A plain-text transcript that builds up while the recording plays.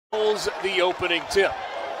The opening tip.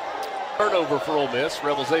 Turnover for Ole Miss.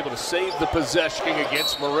 Rebels able to save the possession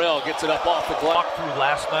against Morrell. Gets it up off the clock. Walked through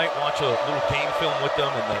last night, watch a little game film with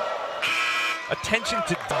them, and the attention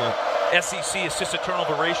to the SEC assist to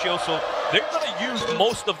turnover ratio, so they're going to use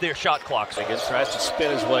most of their shot clocks. Again, tries to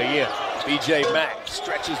spin his way in. B.J. Mack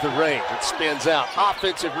stretches the range. It spins out.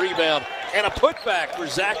 Offensive rebound and a putback for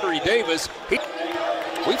Zachary Davis.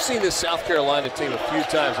 We've seen this South Carolina team a few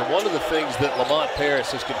times, and one of the things that Lamont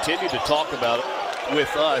Paris has continued to talk about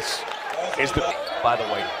with us is the... By the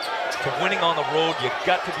way, to winning on the road, you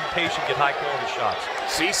got to be patient, get high-quality shots.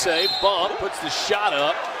 Cisse bump, puts the shot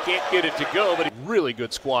up, can't get it to go, but a really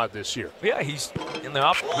good squad this year. Yeah, he's in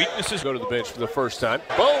the weaknesses. Go to the bench for the first time.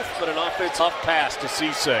 Both, but an offensive pass to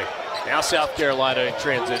Cisse. Now South Carolina in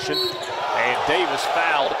transition, and Davis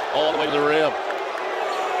fouled all the way to the rim.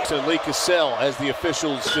 So Lee Cassell as the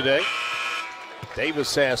officials today.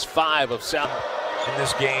 Davis has 5 of South in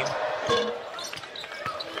this game.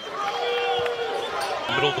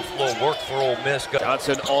 Middle of the floor worked for Ole Miss.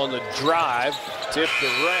 Johnson on the drive, tipped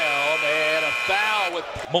around, and a foul with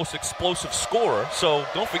most explosive scorer. So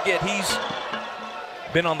don't forget he's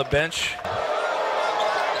been on the bench.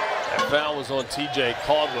 That foul was on T.J.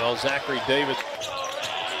 Caldwell. Zachary Davis.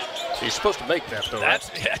 You're supposed to make that, though, that's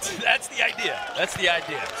the idea. That's the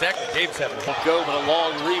idea. Zachary Davis having a go, but a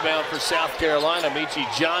long rebound for South Carolina. Meechie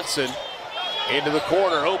Johnson into the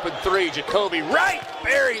corner. Open 3. Jacoby Wright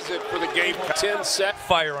buries it for the game. 10 seconds.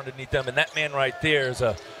 Fire underneath them, and that man right there is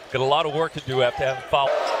got a lot of work to do after having fouled.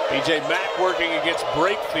 B.J. Mack working against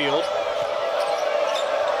Brakefield.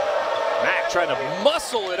 Mack trying to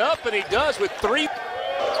muscle it up, and he does with 3.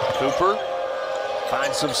 Cooper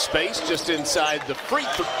finds some space just inside the free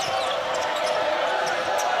throw.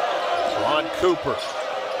 On Cooper.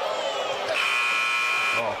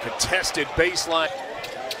 Oh, contested baseline.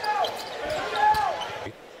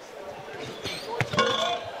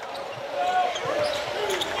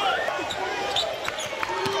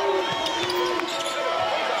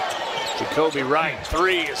 Jacoby Wright,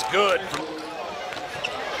 3 is good.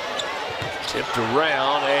 Tipped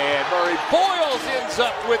around, and Murray Boyles ends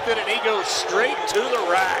up with it, and he goes straight to the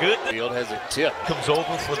rack. Good. Field has a tip. Comes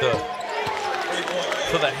over for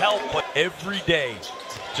the help, but every day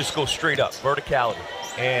just go straight up, verticality.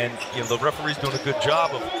 And you know the referee's doing a good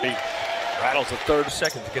job of rattles a 3rd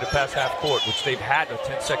second to get it past half court, which they've had a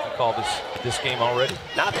 10-second call this game already.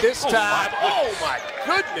 Not this time. Oh my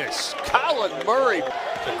goodness, Colin Murray.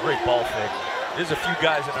 It's a great ball fake. There's a few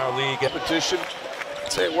guys in our league. Competition.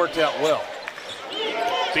 I'd say it worked out well.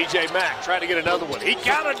 B.J. Mack trying to get another one. He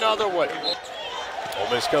got another one. Ole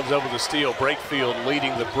Miss comes over the steal. Brakefield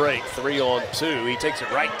leading the break. 3 on 2. He takes it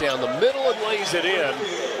right down the middle and lays it in.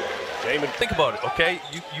 Damon. Think about it, okay?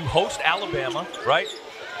 You host Alabama, right?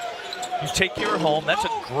 You take care of home. That's a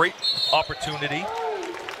great opportunity.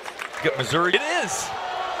 You get Missouri. It is.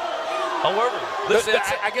 However, listen,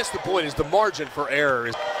 I guess the point is the margin for error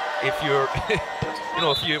is if you're,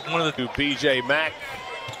 if you're one of the B.J. Mack,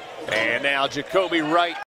 and now Jacoby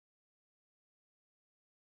Wright.